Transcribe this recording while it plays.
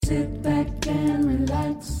sit back and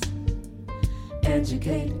relax,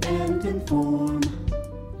 educate and inform.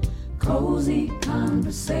 Cozy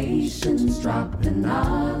conversations, drop the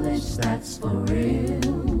knowledge that's for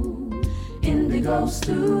real. Indigo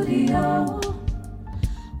Studio,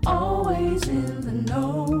 always in the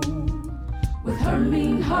know. With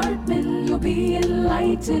Hermine Hartman, you'll be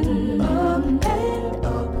enlightened. Up and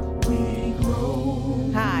up we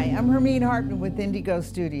grow. Hi, I'm Hermine Hartman with Indigo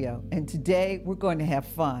Studio, and today we're going to have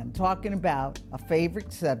fun talking about a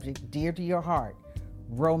favorite subject dear to your heart: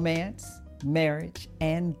 romance, marriage,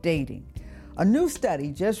 and dating. A new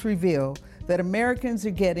study just revealed that Americans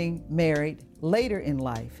are getting married later in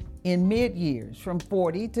life, in mid-years, from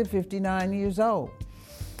 40 to 59 years old.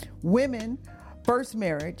 Women, first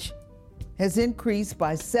marriage has increased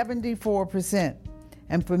by 74%,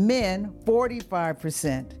 and for men,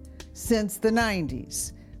 45% since the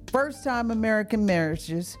 90s. First-time American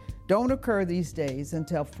marriages don't occur these days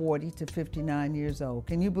until 40 to 59 years old.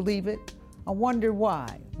 Can you believe it? I wonder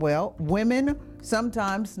why. Well, women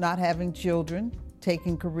sometimes not having children,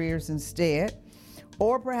 taking careers instead,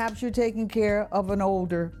 or perhaps you're taking care of an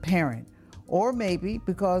older parent, or maybe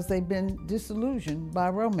because they've been disillusioned by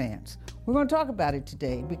romance. We're going to talk about it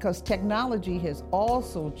today because technology has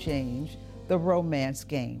also changed the romance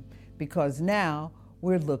game, because now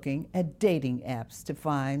we're looking at dating apps to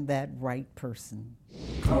find that right person.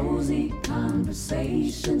 Cozy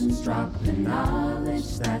conversations, drop the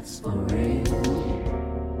knowledge that's for real.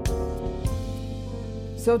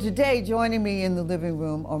 So today, joining me in the living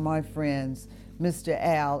room are my friends, Mr.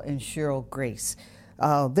 Al and Cheryl Grace.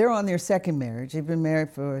 They're on their second marriage. They've been married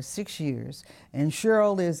for 6 years. And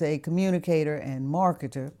Cheryl is a communicator and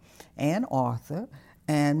marketer and author.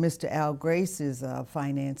 And Mr. Al Grace is a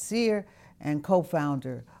financier and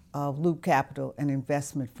co-founder of Loop Capital, an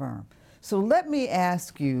investment firm. So let me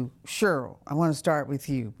ask you, Cheryl, I want to start with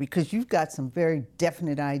you because you've got some very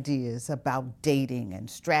definite ideas about dating and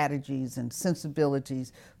strategies and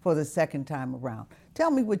sensibilities for the second time around. Tell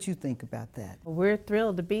me what you think about that. We're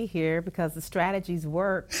thrilled to be here because the strategies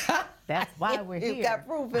work. That's why we're here. You've got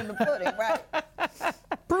proof in the pudding, right?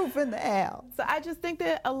 Proof in the Al. So I just think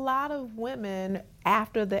that a lot of women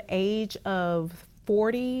after the age of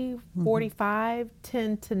 40, 45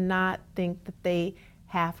 tend to not think that they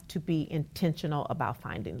have to be intentional about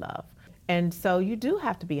finding love. And so you do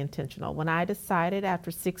have to be intentional. When I decided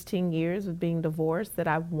after 16 years of being divorced that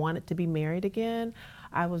I wanted to be married again,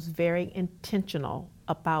 I was very intentional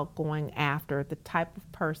about going after the type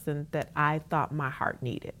of person that I thought my heart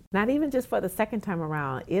needed. Not even just for the second time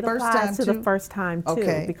around, it applies to the first time too.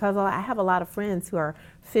 Okay. Because I have a lot of friends who are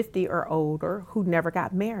 50 or older who never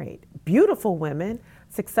got married. Beautiful women,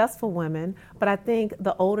 successful women, but I think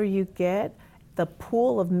the older you get, the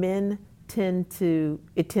pool of men tends to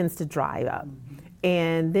dry up.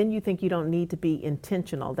 And then you think you don't need to be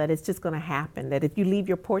intentional, that it's just gonna happen, that if you leave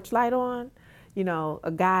your porch light on, you know,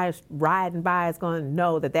 a guy riding by is going to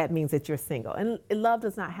know that means that you're single. And love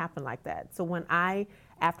does not happen like that. So when I,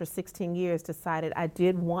 after 16 years, decided I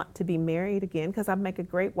did want to be married again, because I make a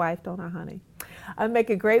great wife, don't I, honey? I make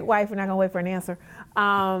a great wife. We're not going to wait for an answer.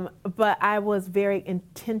 But I was very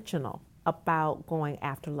intentional about going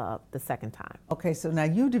after love the second time. Okay, so now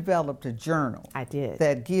you developed a journal. I did.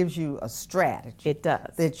 That gives you a strategy. It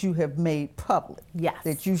does. That you have made public. Yes.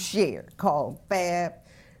 That you share, called Fab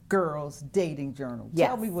Girls Dating Journal. Yes.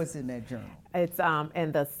 Tell me what's in that journal. It's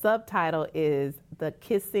and the subtitle is the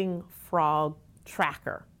Kissing Frog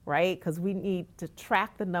Tracker, right? Because we need to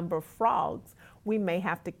track the number of frogs we may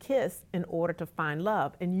have to kiss in order to find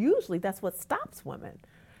love. And usually that's what stops women.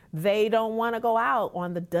 They don't want to go out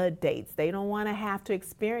on the dud dates. They don't want to have to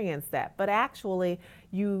experience that. But actually,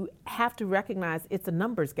 you have to recognize it's a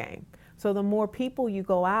numbers game. So the more people you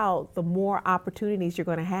go out, the more opportunities you're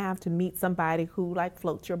going to have to meet somebody who like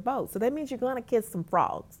floats your boat. So that means you're going to kiss some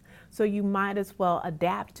frogs. So you might as well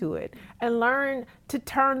adapt to it and learn to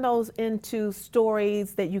turn those into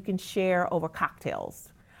stories that you can share over cocktails.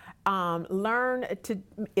 Learn to,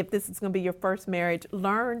 if this is going to be your first marriage,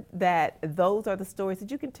 learn that those are the stories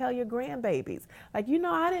that you can tell your grandbabies. Like, you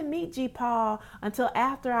know, I didn't meet G. Paul until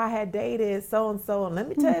after I had dated so-and-so, and let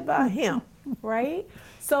me tell you about him, right?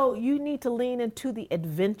 So you need to lean into the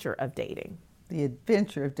adventure of dating. The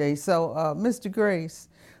adventure of dating. So, Mr. Grace,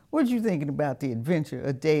 what are you thinking about the adventure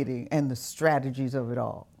of dating and the strategies of it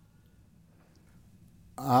all?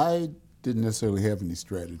 I didn't necessarily have any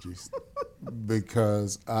strategies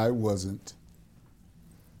because I wasn't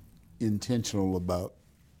intentional about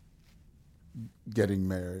getting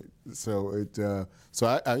married. So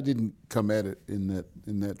I didn't come at it in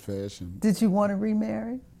that fashion. Did you want to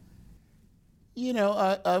remarry? You know,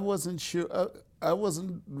 I wasn't sure. I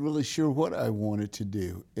wasn't really sure what I wanted to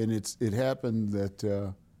do, and it happened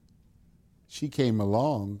that she came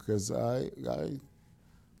along because I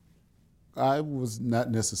was not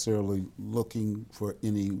necessarily looking for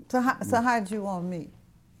any. So how'd you want me?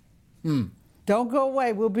 Don't go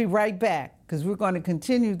away. We'll be right back because we're going to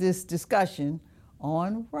continue this discussion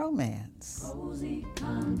on romance. Cozy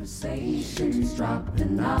conversations,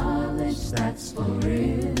 dropping knowledge that's for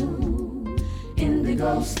real.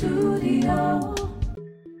 Indigo Studio.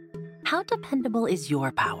 How dependable is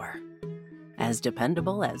your power? As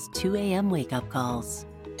dependable as 2 a.m. wake-up calls.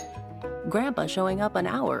 Grandpa showing up an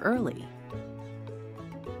hour early.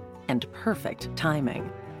 And perfect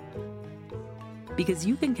timing. Because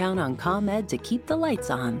you can count on ComEd to keep the lights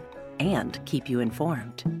on and keep you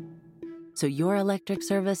informed. So your electric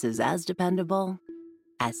service is as dependable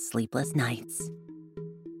as sleepless nights.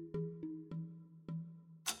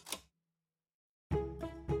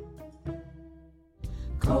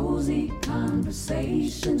 Cozy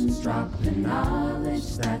conversations, dropping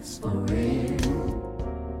knowledge that's for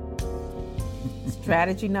real.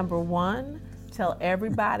 Strategy number 1, tell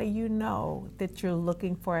everybody you know that you're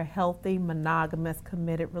looking for a healthy, monogamous,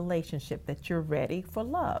 committed relationship, that you're ready for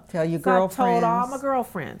love. Tell your So girlfriends. I told all my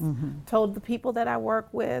girlfriends, told the people that I work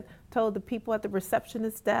with, told the people at the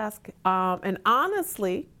receptionist desk, and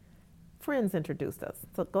honestly, friends introduced us.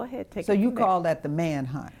 So go ahead, take So it you from there. call that the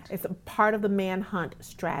manhunt. It's a part of the manhunt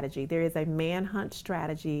strategy. There is a manhunt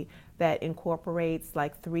strategy that incorporates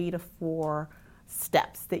like 3 to 4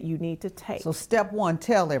 steps that you need to take. So step 1,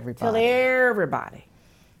 tell everybody. Tell everybody.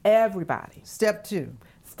 Everybody. Step 2.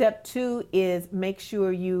 Step 2 is make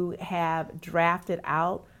sure you have drafted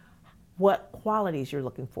out what qualities you're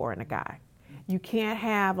looking for in a guy. You can't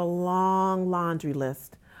have a long laundry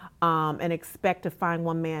list and expect to find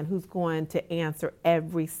one man who's going to answer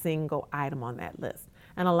every single item on that list.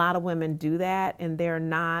 And a lot of women do that, and they're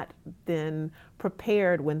not then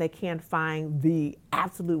prepared when they can't find the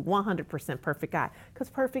absolute 100% perfect guy.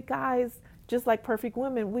 Because perfect guys, just like perfect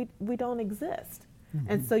women, we don't exist.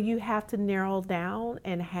 And so you have to narrow down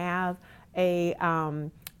and have a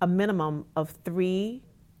minimum of 3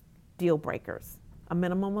 deal breakers, a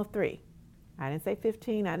minimum of 3. I didn't say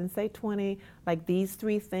 15, I didn't say 20, like these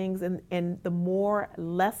 3 things, and the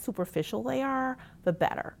less superficial they are, the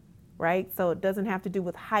better, right? So it doesn't have to do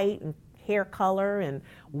with height and hair color and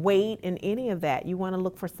weight and any of that. You want to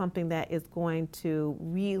look for something that is going to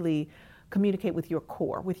really communicate with your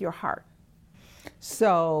core, with your heart.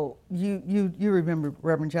 So you remember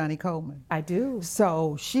Reverend Johnny Coleman? I do.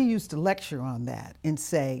 So she used to lecture on that and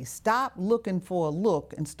say, stop looking for a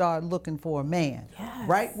look and start looking for a man. Yes.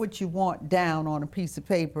 Write what you want down on a piece of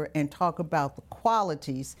paper and talk about the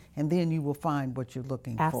qualities, and then you will find what you're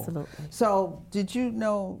looking for. Absolutely. So did you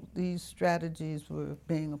know these strategies were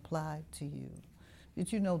being applied to you?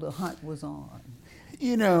 Did you know the hunt was on?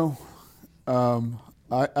 You know,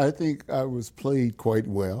 I think I was played quite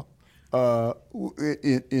well.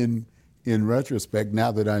 In retrospect,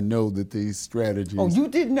 now that I know that these strategies. Oh, you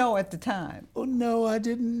didn't know at the time? Oh no, I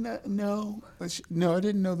didn't know. No, I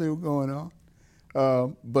didn't know they were going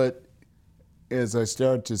on. But as I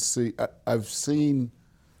started to see, I've seen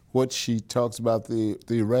what she talks about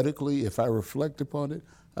theoretically. If I reflect upon it,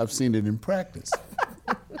 I've seen it in practice.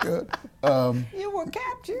 You were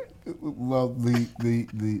captured. Well,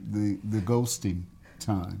 the ghosting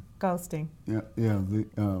time. Ghosting. Yeah.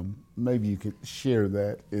 Maybe you could share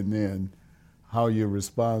that, and then how your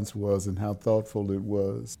response was and how thoughtful it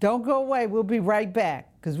was. Don't go away. We'll be right back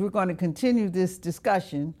because we're going to continue this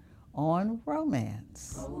discussion on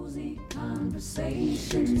romance. Cozy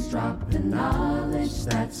conversations, dropping knowledge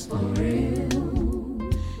that's for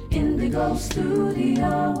real. Indigo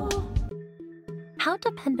Studio. How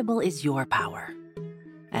dependable is your power?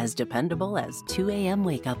 As dependable as 2 a.m.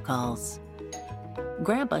 wake-up calls.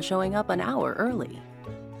 Grandpa showing up an hour early.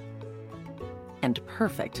 And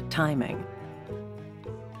perfect timing.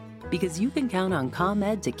 Because you can count on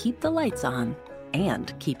ComEd to keep the lights on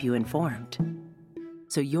and keep you informed.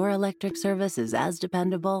 So your electric service is as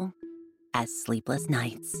dependable as sleepless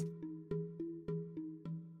nights.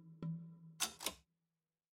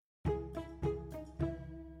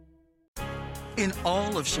 In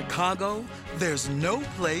all of Chicago, there's no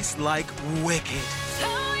place like Wicked. So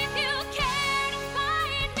if you care to find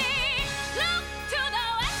me, look to the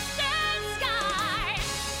western sky.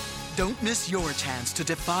 Don't miss your chance to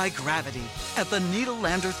defy gravity at the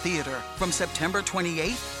Nederlander Theater from September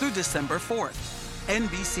 28th through December 4th.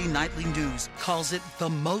 NBC Nightly News calls it the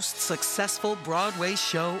most successful Broadway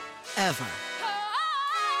show ever.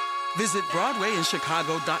 Visit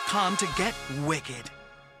BroadwayInChicago.com to get Wicked.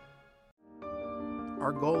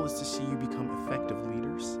 Our goal is to see you become effective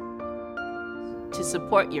leaders to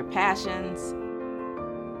support your passions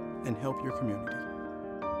and help your community.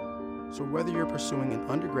 So whether you're pursuing an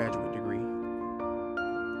undergraduate degree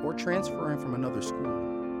or transferring from another school,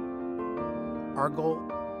 our goal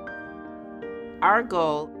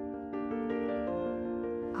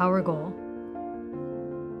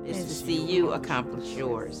is to see you accomplish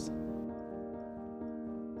yours.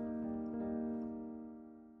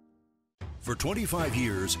 For 25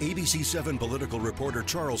 years, ABC7 political reporter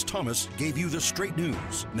Charles Thomas gave you the straight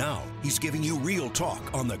news. Now, he's giving you real talk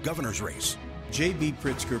on the governor's race. J.B.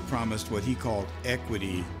 Pritzker promised what he called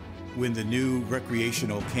equity when the new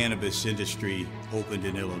recreational cannabis industry opened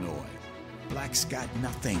in Illinois. Blacks got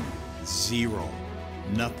nothing. Zero.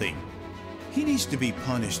 Nothing. He needs to be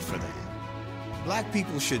punished for that. Black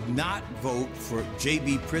people should not vote for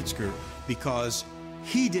J.B. Pritzker because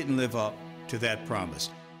he didn't live up to that promise.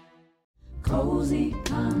 Cozy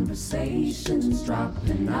conversations,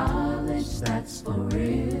 dropping knowledge that's for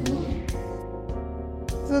real.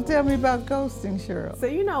 So tell me about ghosting, Cheryl. So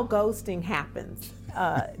you know ghosting happens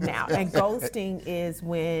now. And ghosting is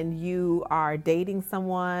when you are dating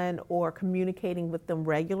someone or communicating with them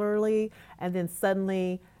regularly and then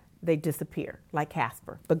suddenly they disappear, like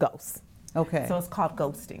Casper, the ghost. Okay. So it's called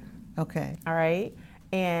ghosting. Okay. All right.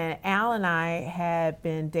 And Al and I had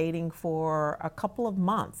been dating for a couple of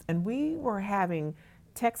months, and we were having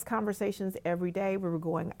text conversations every day. We were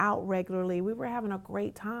going out regularly. We were having a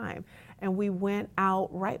great time. And we went out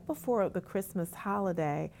right before the Christmas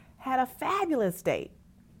holiday, had a fabulous date.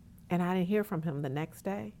 And I didn't hear from him the next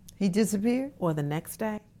day. He disappeared? Or the next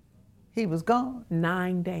day. He was gone?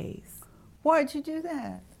 9 days. Why'd you do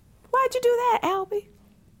that? Why'd you do that, Albie?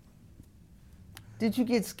 Did you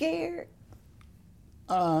get scared?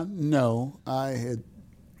 No, I had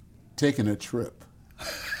taken a trip,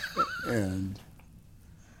 and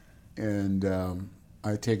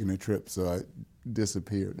I'd taken a trip, so I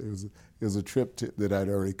disappeared. It was a trip that I'd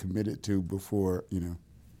already committed to before, you know.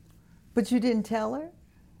 But you didn't tell her?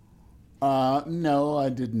 No, I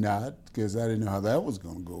did not, because I didn't know how that was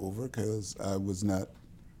going to go over, because I was not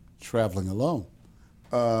traveling alone.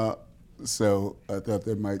 So I thought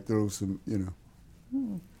that might throw some, you know.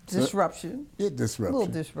 Disruption. Yeah, disruption. A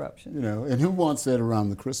little disruption. You know, and who wants that around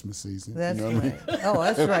the Christmas season? That's you know right. what I mean? Oh,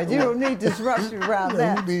 that's right. You don't need disruption around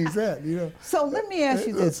that. Who needs that, you know? So let me ask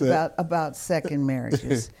you this about second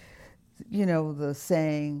marriages. You know, the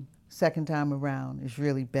saying, second time around is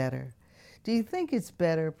really better. Do you think it's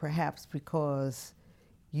better perhaps because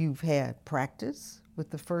you've had practice with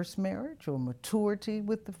the first marriage or maturity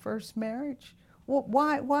with the first marriage? Well,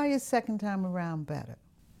 why is second time around better?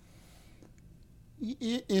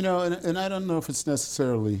 You know, and I don't know if it's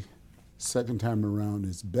necessarily second time around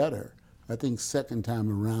is better. I think second time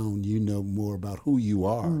around, you know more about who you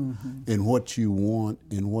are and what you want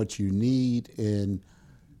and what you need, and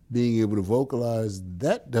being able to vocalize,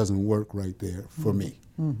 that doesn't work right there for me.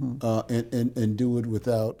 And do it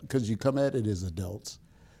without, because you come at it as adults,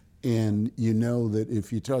 and you know that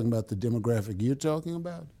if you're talking about the demographic you're talking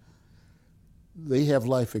about, they have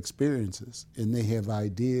life experiences and they have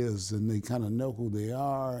ideas and they kind of know who they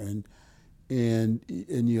are, and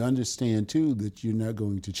you understand too that you're not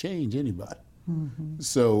going to change anybody.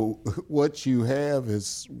 So what you have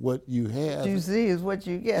is what you have. What you see is what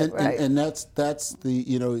you get, right? And that's the,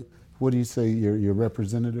 you know, what do you say, your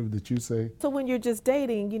representative that you say? So when you're just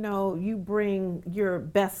dating, you know, you bring your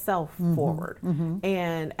best self forward,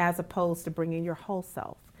 and as opposed to bringing your whole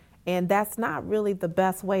self. And that's not really the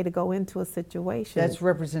best way to go into a situation. That's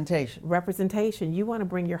representation. Representation. You want to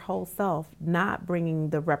bring your whole self, not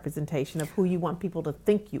bringing the representation of who you want people to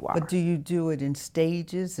think you are. But do you do it in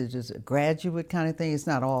stages? Is it a graduate kind of thing? It's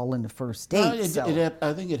not all in the first date.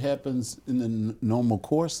 I think it happens in the normal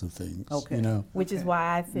course of things. Okay. You know? Which is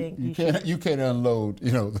why I think you can't unload,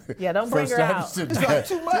 you know. Yeah, don't bring her out. It's not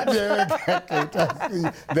too much.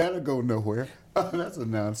 That'll go nowhere. That's a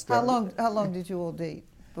non-starter. How long did you all date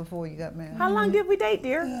before you got married? How long did we date,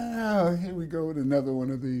 dear? Here we go with another one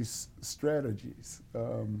of these strategies.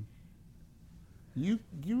 You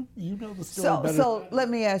know the story better. So let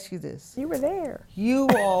me ask you this. You were there. You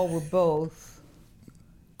all were both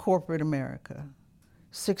corporate America,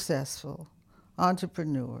 successful,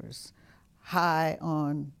 entrepreneurs, high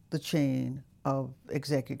on the chain of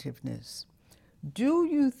executiveness. Do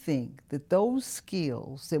you think that those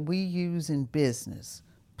skills that we use in business,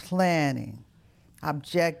 planning,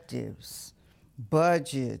 objectives,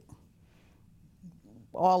 budget,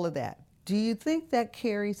 all of that, do you think that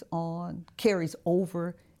carries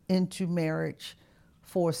over into marriage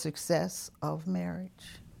for success of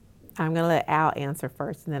marriage? I'm going to let Al answer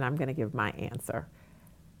first, and then I'm going to give my answer.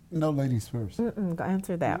 No, ladies first.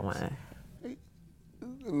 Answer that one.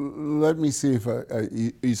 Let me see if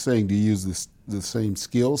you're saying to use the same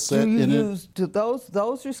skill set in it?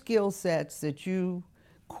 Those are skill sets that you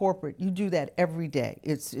do that every day.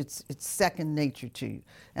 It's second nature to you.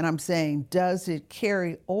 And I'm saying, does it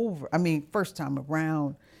carry over? I mean, first time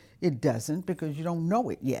around, it doesn't because you don't know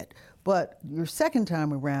it yet. But your second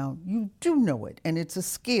time around, you do know it, and it's a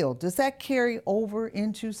skill. Does that carry over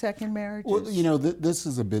into second marriages? Well, you know, this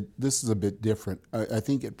is a bit different. I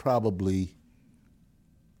think it probably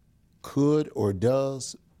could or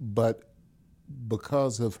does, but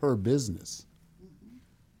because of her business,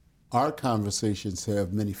 our conversations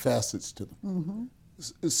have many facets to them.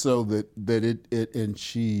 So that it and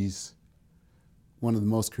she's one of the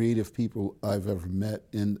most creative people I've ever met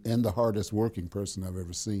and the hardest working person I've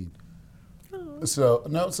ever seen. So,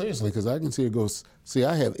 no, seriously, because I can see her go, see,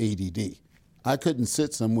 I have ADD. I couldn't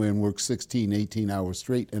sit somewhere and work 16, 18 hours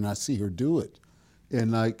straight, and I see her do it.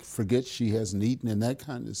 And like, forget she hasn't eaten and that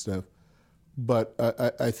kind of stuff. But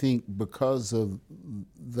I think because of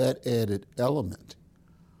that added element,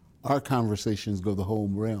 our conversations go the whole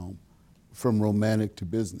realm, from romantic to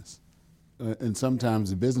business. And sometimes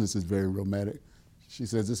the business is very romantic. She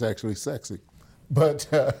says it's actually sexy. But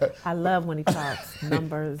I love when he talks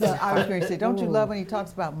numbers. I was going to say, don't you love when he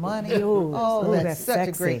talks about money? Ooh, that's such sexy.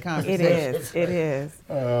 a great conversation. It is.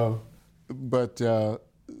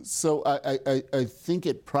 So I think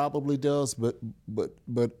it probably does, but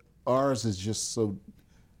ours is just so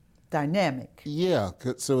dynamic. Yeah,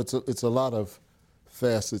 so it's a lot of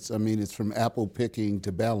facets. I mean, it's from apple picking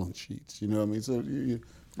to balance sheets. You know what I mean? So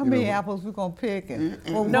how many apples we gonna pick?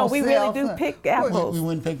 No, we really do pick apples. We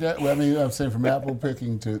wouldn't pick that. Well, I mean, I'm saying from apple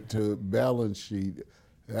picking to balance sheet.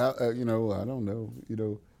 You know, I don't know. You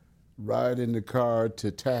know, ride in the car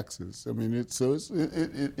to taxes. I mean, it's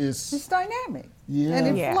dynamic. Yeah,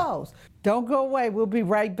 and it flows. Don't go away. We'll be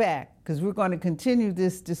right back because we're going to continue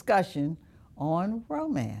this discussion on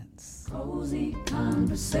romance. Cozy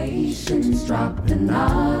conversations, drop the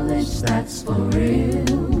knowledge that's for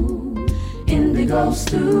real. Indigo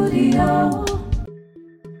Studio.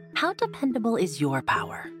 How dependable is your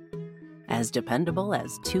power? As dependable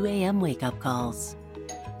as 2 a.m. wake-up calls.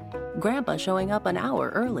 Grandpa showing up an hour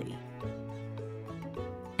early.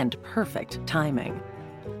 And perfect timing.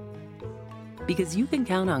 Because you can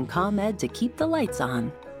count on ComEd to keep the lights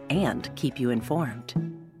on and keep you informed.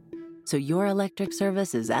 So your electric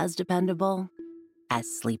service is as dependable as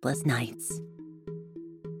sleepless nights.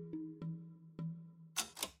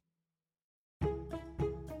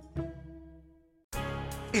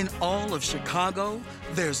 In all of Chicago,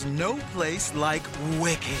 there's no place like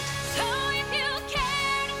Wicked. So if you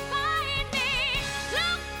care to find me,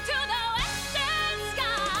 look to the western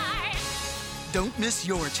sky. Don't miss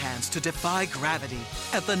your chance to defy gravity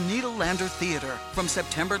at the Nederlander Theater from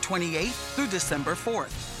September 28th through December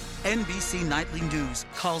 4th. NBC Nightly News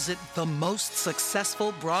calls it the most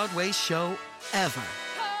successful Broadway show ever.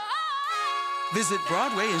 Visit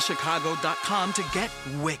BroadwayInChicago.com to get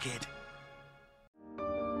Wicked.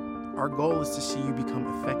 Our goal is to see you become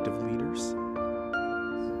effective leaders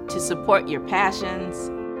to support your passions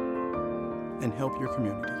and help your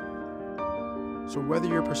community. So whether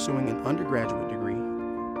you're pursuing an undergraduate degree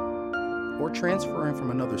or transferring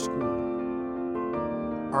from another school,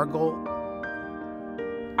 our goal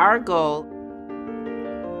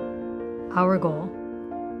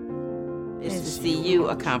is to see you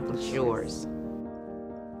accomplish yours.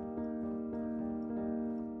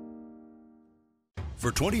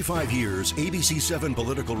 For 25 years, ABC7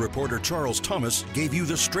 political reporter Charles Thomas gave you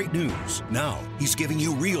the straight news. Now, he's giving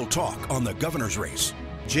you real talk on the governor's race.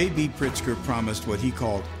 J.B. Pritzker promised what he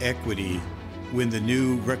called equity when the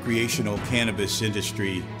new recreational cannabis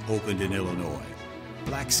industry opened in Illinois.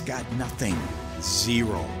 Blacks got nothing.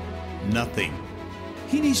 Zero. Nothing.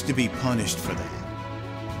 He needs to be punished for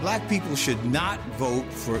that. Black people should not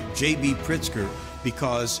vote for J.B. Pritzker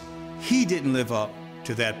because he didn't live up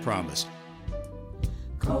to that promise.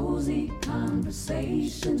 Cozy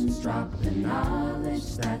conversations, drop the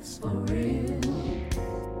knowledge that's for real.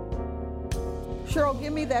 Cheryl,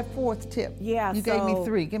 give me that fourth tip. Yeah, you gave me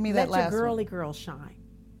 3. Give me that last one. Let your girly girl shine.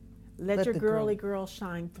 Let your girly girl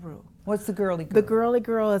shine through. What's the girly girl? The girly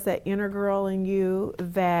girl is that inner girl in you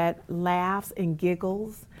that laughs and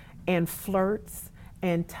giggles and flirts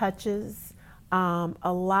and touches. A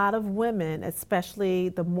lot of women, especially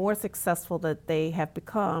the more successful that they have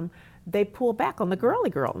become, they pull back on the girly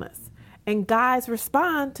girlness. And guys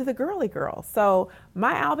respond to the girly girl. So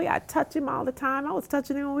my Albie, I touch him all the time. I was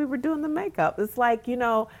touching him when we were doing the makeup. It's like, you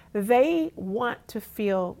know, they want to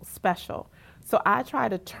feel special. So I try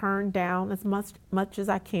to turn down as much as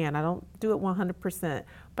I can. I don't do it 100%,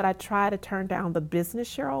 but I try to turn down the business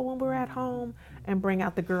Cheryl when we're at home and bring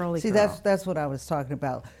out the girly See, girl. that's what I was talking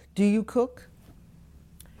about. Do you cook?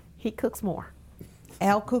 He cooks more.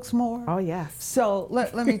 Al cooks more? Oh, yes. So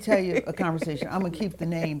let me tell you a conversation. I'm going to keep the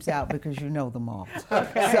names out because you know them all.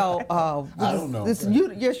 Okay. So I don't know.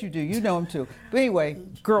 Yes, you do. You know them too. But anyway,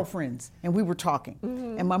 girlfriends, and we were talking.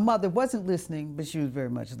 And my mother wasn't listening, but she was very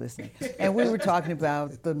much listening. And we were talking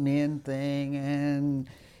about the men thing, and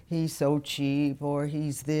he's so cheap, or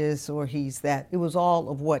he's this, or he's that. It was all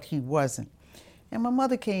of what he wasn't. And my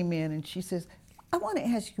mother came in, and she says, I want to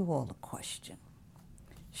ask you all a question.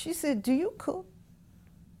 She said, do you cook?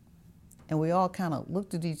 And we all kind of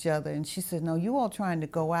looked at each other, and she said, no, you all trying to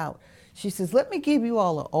go out. She says, let me give you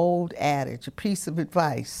all an old adage, a piece of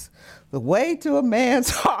advice. The way to a man's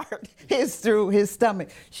heart is through his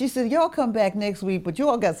stomach. She said, y'all come back next week, but you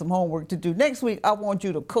all got some homework to do. Next week, I want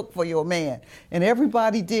you to cook for your man. And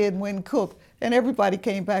everybody did when and cooked, and everybody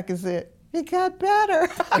came back and said, it got better.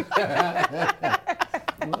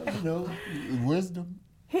 Well, you know, wisdom.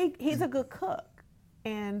 He's a good cook.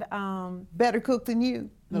 And better cook than you?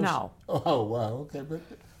 No. Oh, wow, okay.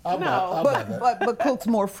 But cooks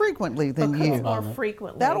more frequently than you. Cooks more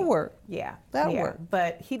frequently. That'll work. Yeah. That'll work.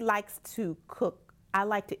 But he likes to cook. I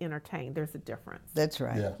like to entertain. There's a difference. That's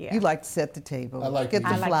right. Yeah. You like to set the table. I like get to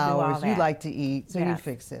the eat. flowers. I You like like to eat, so you Yes.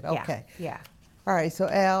 fix it. Yeah. Okay. Yeah. All right, so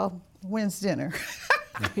Al, when's dinner?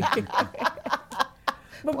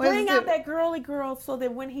 But bring out that girly girl so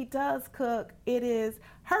that when he does cook, it is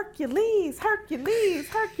Hercules, Hercules,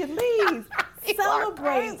 Hercules.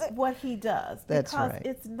 Celebrate what he does. That's because right.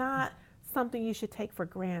 it's not something you should take for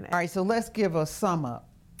granted. All right, so let's give a sum up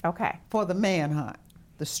Okay. for the manhunt,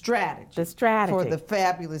 the strategy. The strategy. For the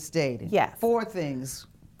fabulous dating. Yes. 4 things.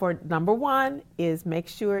 For number 1 is make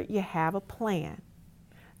sure you have a plan.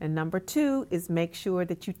 And number 2 is make sure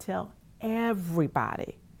that you tell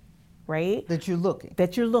everybody, right? That you're looking.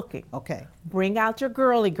 That you're looking. Okay. Bring out your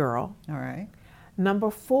girly girl. All right.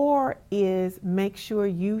 Number 4 is make sure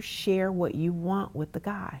you share what you want with the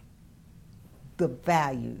guy. The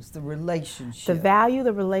values, the relationship. The value,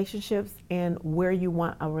 the relationships, and where you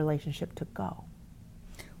want a relationship to go.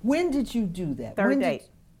 When did you do that? Third When did- date.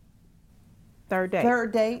 Third date.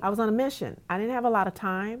 Third date? I was on a mission. I didn't have a lot of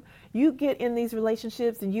time. You get in these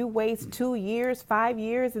relationships and you waste 2 years, 5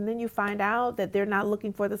 years, and then you find out that they're not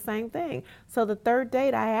looking for the same thing. So the third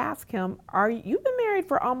date, I asked him, you've been married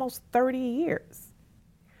for almost 30 years.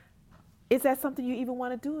 Is that something you even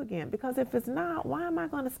want to do again? Because if it's not, why am I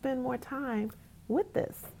going to spend more time with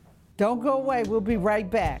this? Don't go away. We'll be right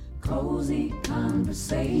back. Cozy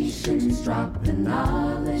conversations, drop the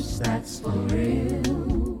knowledge that's for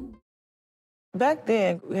real. Back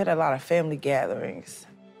then, we had a lot of family gatherings.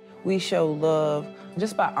 We showed love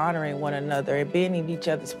just by honoring one another and being in each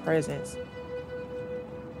other's presence.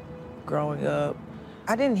 Growing up,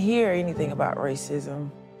 I didn't hear anything about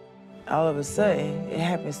racism. All of a sudden, it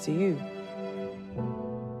happens to you.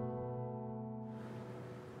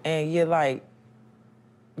 And you're like,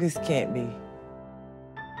 this can't be.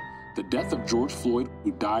 The death of George Floyd,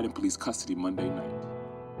 who died in police custody Monday night.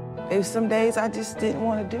 There was some days I just didn't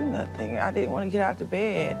want to do nothing. I didn't want to get out of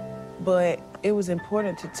bed. But it was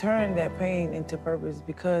important to turn that pain into purpose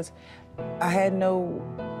because I had no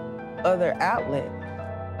other outlet.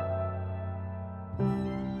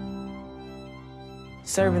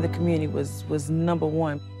 Serving the community was number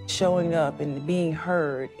one. Showing up and being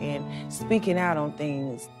heard and speaking out on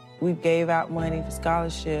things. We gave out money for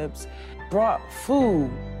scholarships, brought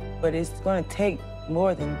food, but it's going to take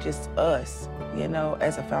more than just us, you know,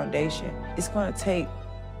 as a foundation. It's going to take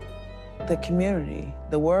the community,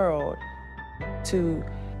 the world, to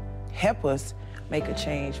help us make a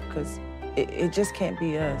change because it just can't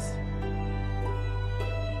be us.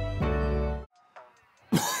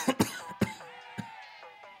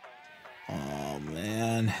 Oh,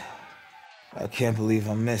 man. I can't believe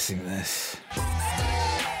I'm missing this.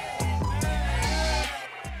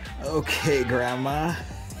 Okay, Grandma.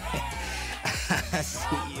 I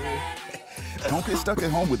see you. Don't get stuck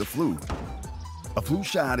at home with the flu. A flu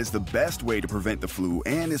shot is the best way to prevent the flu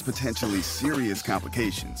and its potentially serious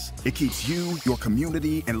complications. It keeps you, your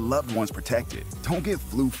community, and loved ones protected. Don't get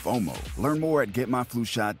flu FOMO. Learn more at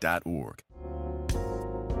getmyflushot.org.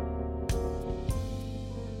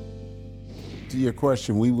 To your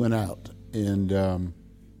question, we went out, and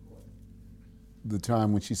the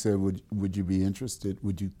time when she said, would you be interested,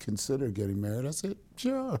 would you consider getting married? I said,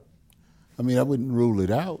 sure. I mean, I wouldn't rule it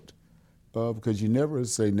out because you never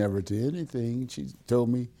say never to anything. She told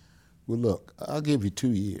me, well, look, I'll give you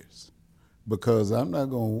 2 years. because I'm not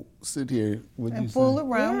going to sit here with and you fool saying,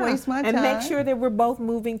 around, waste my time. And make sure that we're both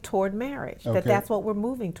moving toward marriage, Okay. that's what we're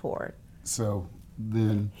moving toward. So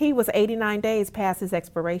then, He was 89 days past his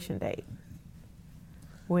expiration date.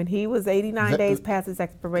 When he was 89 days past his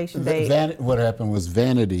expiration date. What happened was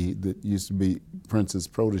Vanity, that used to be Prince's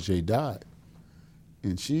protege, died.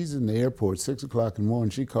 And she's in the airport, 6 o'clock in the morning.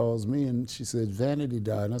 She calls me and she said, Vanity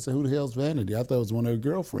died. And I said, who the hell's Vanity? I thought it was one of her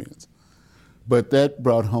girlfriends. But that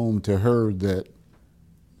brought home to her that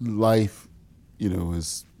life,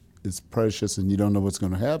 is precious and you don't know what's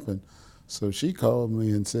going to happen. So she called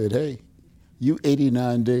me and said, hey, you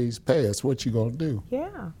 89 days past, what you going to do?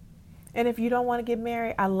 Yeah. And if you don't want to get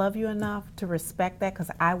married, I love you enough to respect that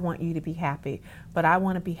because I want you to be happy. But I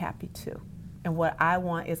want to be happy too. And what I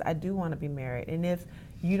want is I do want to be married. And if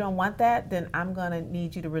you don't want that, then I'm going to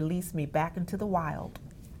need you to release me back into the wild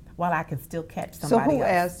while I can still catch somebody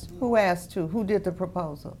else. So who asked who? Who did the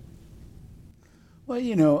proposal?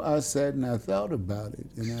 Well, I sat and I thought about it,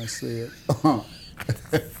 and I said,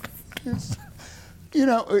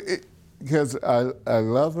 because I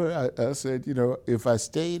love her, I said, if I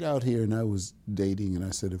stayed out here and I was dating, and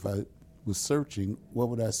I said, if I was searching, what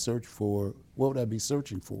would I search for? What would I be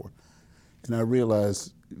searching for? And I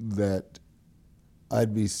realized that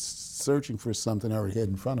I'd be searching for something I already had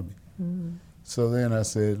in front of me. Mm-hmm. So then I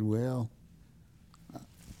said,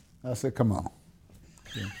 come on.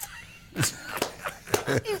 Yeah.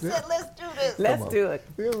 You said, let's do this. Let's do it.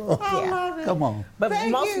 I love it. Come on. But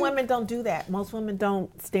most women don't do that. Most women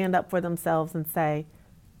don't stand up for themselves and say,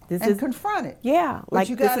 and confront it. Yeah, But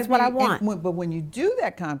you this is what I want. But when you do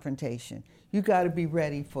that confrontation, you got to be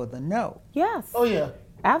ready for the no. Yes. Oh, yeah.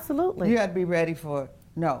 Absolutely. You got to be ready for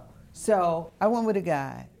no. So I went with a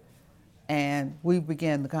guy, and we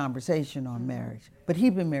began the conversation on marriage. But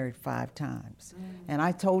he'd been married 5 times. And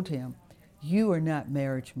I told him, you are not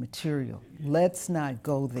marriage material. Let's not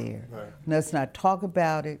go there. Right. Let's not talk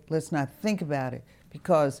about it. Let's not think about it.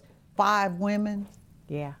 Because 5 women,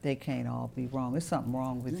 they can't all be wrong. There's something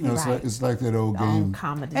wrong with you. It's like that old game.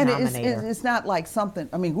 Common And denominator. it's not like something,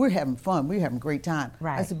 we're having fun. We're having a great time.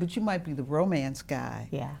 Right. I said, but you might be the romance guy,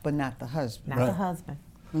 but not the husband. Not the husband.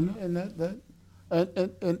 And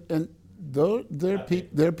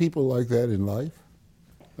there are people like that in life.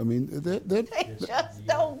 They just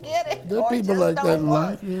don't get it. There are people like that in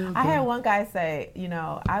life. Yeah, I had one guy say,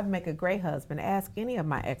 I'd make a great husband. Ask any of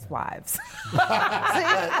my ex-wives. See,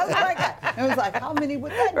 I was like, how many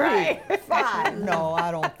would that be? 5. No, I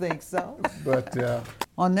don't think so. But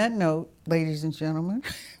on that note, ladies and gentlemen,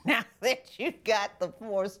 now that you got the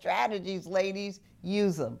 4 strategies, ladies,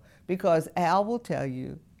 use them. Because Al will tell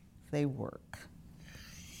you they work.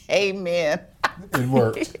 Amen. It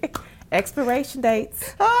works. Expiration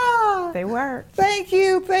dates. They work. Thank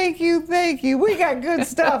you. We got good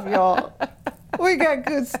stuff, y'all. We got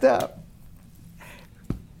good stuff.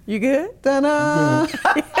 You good? Ta-da!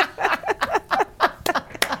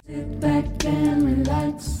 Sit back and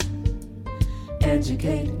relax.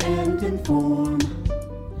 Educate and inform.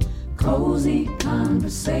 Cozy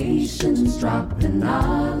conversations, dropping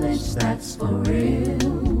knowledge that's for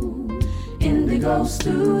real. Indigo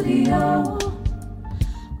Studio.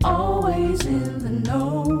 Always in the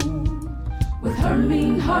know. With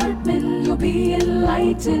Hermine Hartman, you'll be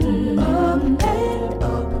enlightened.